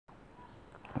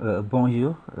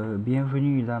Bonjour,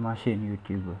 bienvenue dans ma chaîne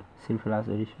YouTube la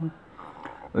solution.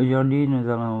 Aujourd'hui, nous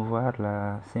allons voir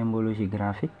la symbologie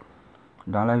graphique.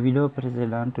 Dans la vidéo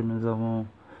précédente, nous avons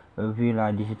vu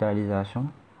la digitalisation.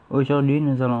 Aujourd'hui,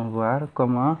 nous allons voir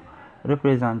comment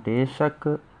représenter chaque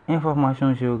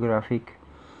information géographique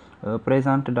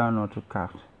présente dans notre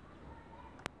carte.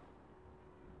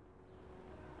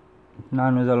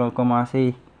 Là, nous allons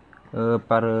commencer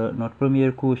par notre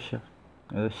première couche,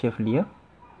 chef-lieu.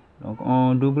 Donc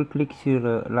on double-clique sur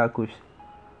la couche.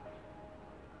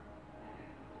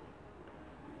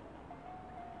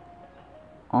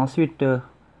 Ensuite,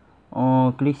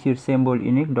 on clique sur symbole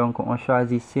unique. Donc on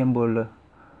choisit symbole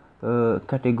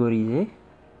catégorisé.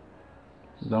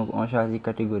 Donc on choisit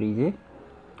catégoriser.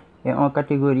 Et on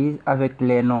catégorise avec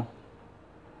les noms.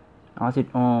 Ensuite,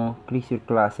 on clique sur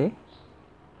classer.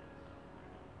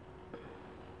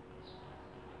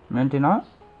 Maintenant,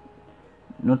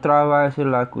 nous travaillons sur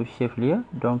la couche chef-lieu.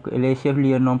 Donc les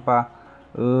chefs-lieux n'ont pas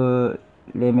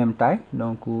les mêmes tailles.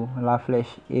 Donc la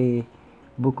flèche est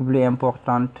beaucoup plus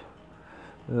importante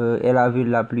et la ville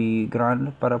la plus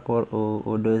grande par rapport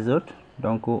aux deux autres.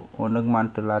 Donc on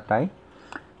augmente la taille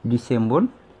du symbole.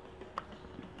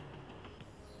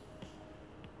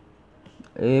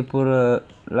 Et pour la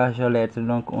lettre,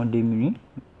 donc on diminue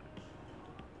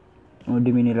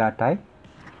la taille.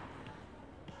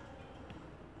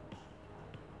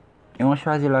 Et on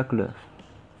choisit la couleur.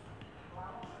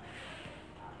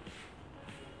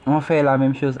 On fait la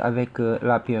même chose avec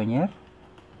la pionnière.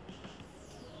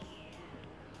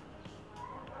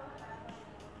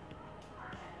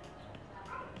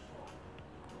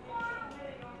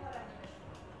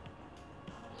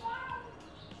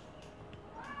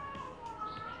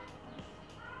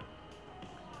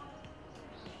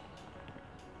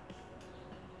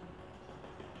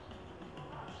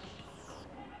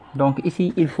 Donc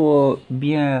ici, il faut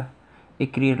bien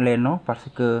écrire les noms parce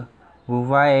que vous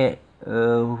voyez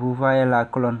la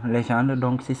colonne légende.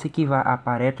 Donc c'est ce qui va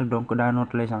apparaître donc dans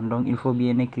notre légende. Donc il faut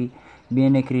bien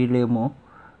écrire les mots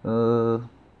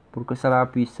pour que cela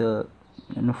puisse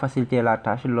nous faciliter la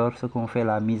tâche lorsqu'on fait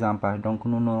la mise en page. Donc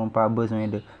nous n'aurons pas besoin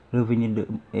de revenir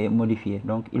et modifier.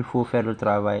 Donc il faut faire le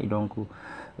travail donc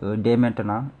dès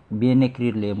maintenant, bien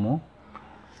écrire les mots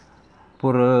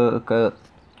pour que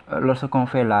lorsqu'on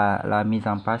fait la mise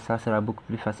en page, ça sera beaucoup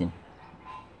plus facile.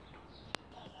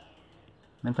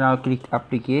 Maintenant, on clique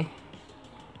appliquer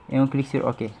et on clique sur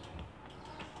OK.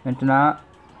 Maintenant,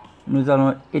 nous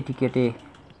allons étiqueter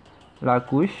la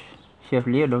couche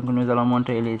chef-lieu. Donc nous allons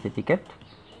montrer les étiquettes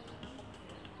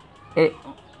et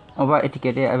on va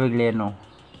étiqueter avec les noms.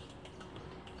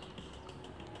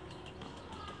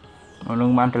 On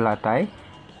augmente la taille.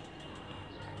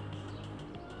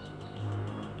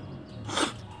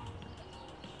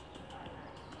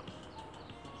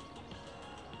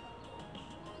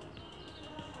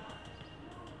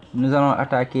 Nous allons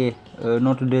attaquer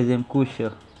notre deuxième couche,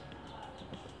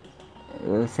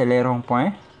 c'est les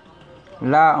ronds-points.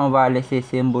 Là, on va laisser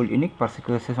symbole unique parce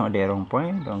que ce sont des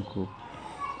ronds-points. Donc,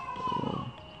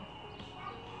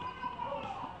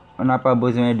 on n'a pas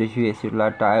besoin de jouer sur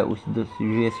la taille ou de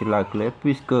jouer sur la couleur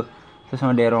puisque ce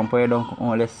sont des ronds-points. Donc,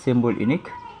 on laisse symbole unique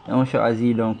et on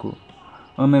choisit donc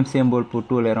un même symbole pour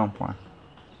tous les ronds-points.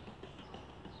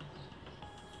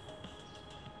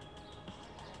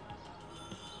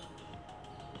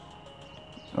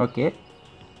 OK.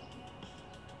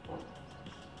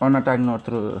 On attaque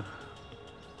notre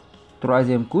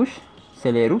troisième couche,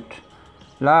 c'est les routes.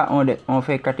 Là, on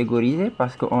fait catégoriser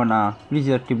parce qu'on a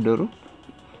plusieurs types de routes.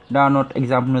 Dans notre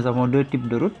exemple, nous avons deux types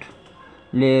de routes.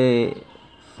 Les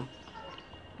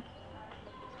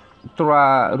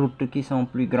trois routes qui sont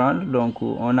plus grandes, donc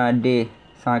on a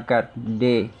D104,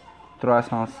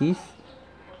 D306,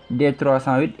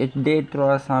 D308 et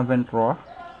D323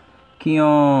 qui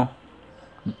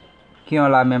ont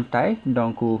la même taille.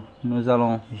 Donc nous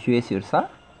allons jouer sur ça.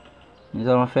 Nous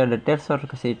allons faire de telle sorte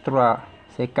que ces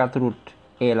quatre routes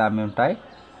aient la même taille.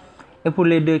 Et pour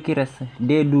les deux qui restent,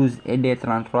 D12 et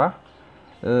D33,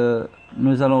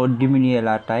 nous allons diminuer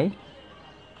la taille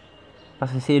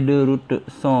parce que ces deux routes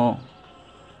sont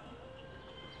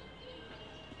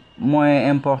moins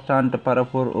importantes par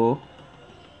rapport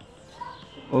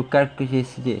aux quatre que j'ai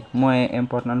cités, moins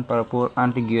importantes par rapport,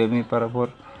 entre guillemets, par rapport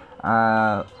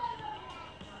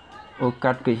aux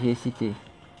quatre que j'ai cités.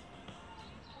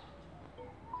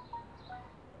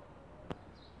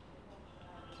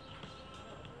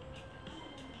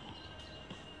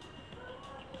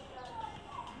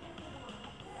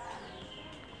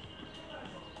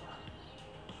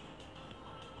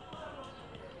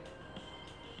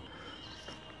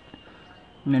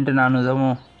 Maintenant, nous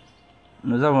avons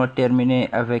nous avons terminé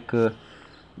avec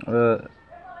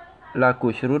la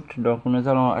couche route. Donc nous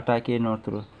allons attaquer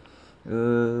notre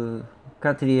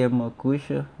quatrième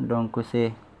couche. Donc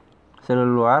c'est le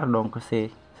Loire, donc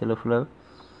c'est le fleuve.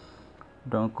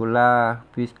 Donc là,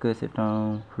 puisque c'est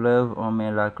un fleuve, on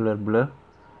met la couleur bleue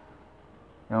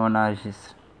et on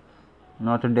enregistre.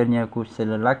 Notre dernière couche c'est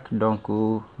le lac, donc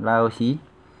là aussi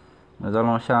nous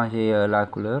allons changer la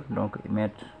couleur, donc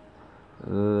mettre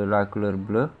la couleur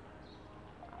bleue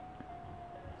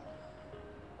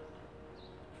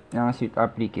et ensuite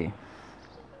appliquer.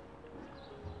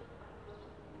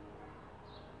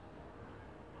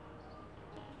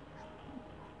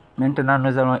 Maintenant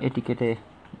nous allons étiqueter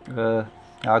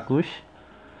la couche.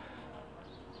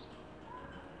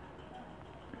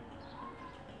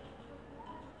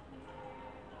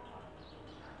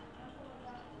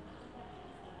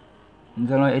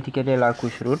 Nous allons étiqueter la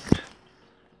couche route.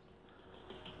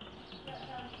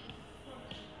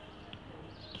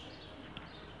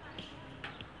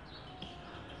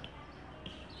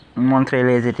 Montrer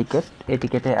les étiquettes,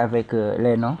 étiqueter avec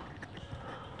les noms.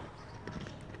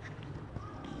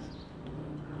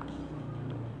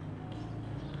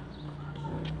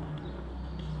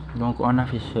 Donc on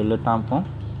affiche le tampon.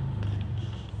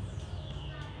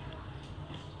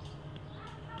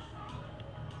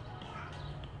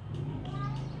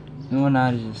 On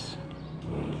enregistre.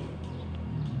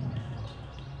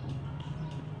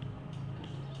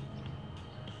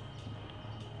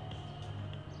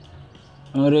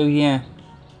 On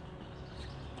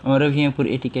revient pour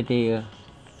étiqueter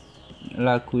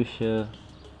la couche le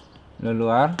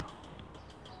Loire.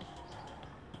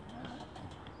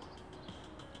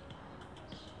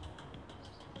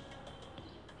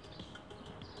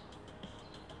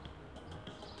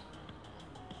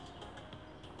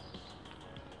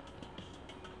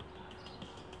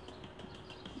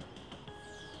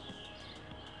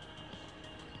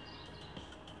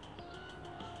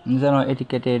 Nous allons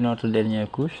étiqueter notre dernière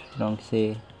couche, donc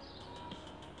c'est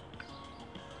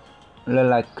le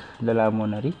lac de la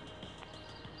Monnerie.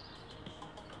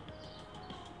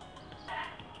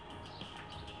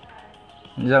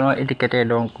 Nous allons étiqueter,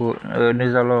 donc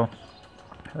nous allons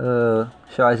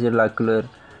choisir la couleur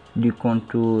du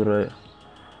contour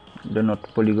de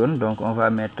notre polygone. Donc on va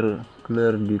mettre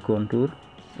couleur du contour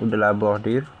ou de la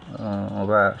bordure, on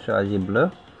va choisir bleu,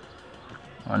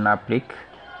 on applique,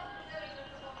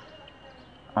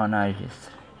 on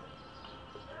enregistre.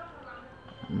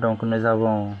 Donc nous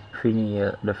avons fini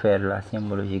de faire la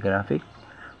symbologie graphique.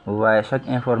 Vous voyez, chaque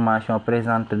information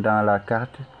présente dans la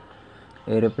carte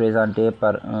est représentée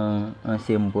par un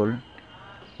symbole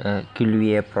qui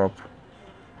lui est propre.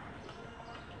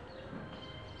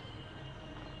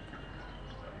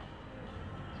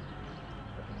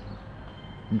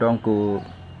 Donc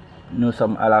nous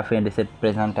sommes à la fin de cette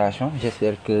présentation.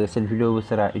 J'espère que cette vidéo vous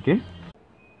sera utile.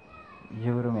 Je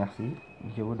vous remercie.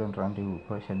 Je vous donne rendez-vous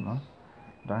prochainement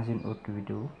dans une autre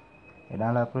vidéo. Et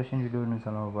dans la prochaine vidéo, nous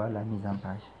allons voir la mise en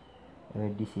page.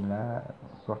 D'ici là,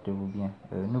 portez-vous bien.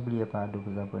 N'oubliez pas de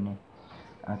vous abonner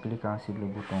en cliquant sur le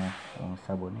bouton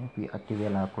s'abonner, puis activer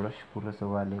la cloche pour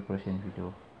recevoir les prochaines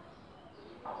vidéos.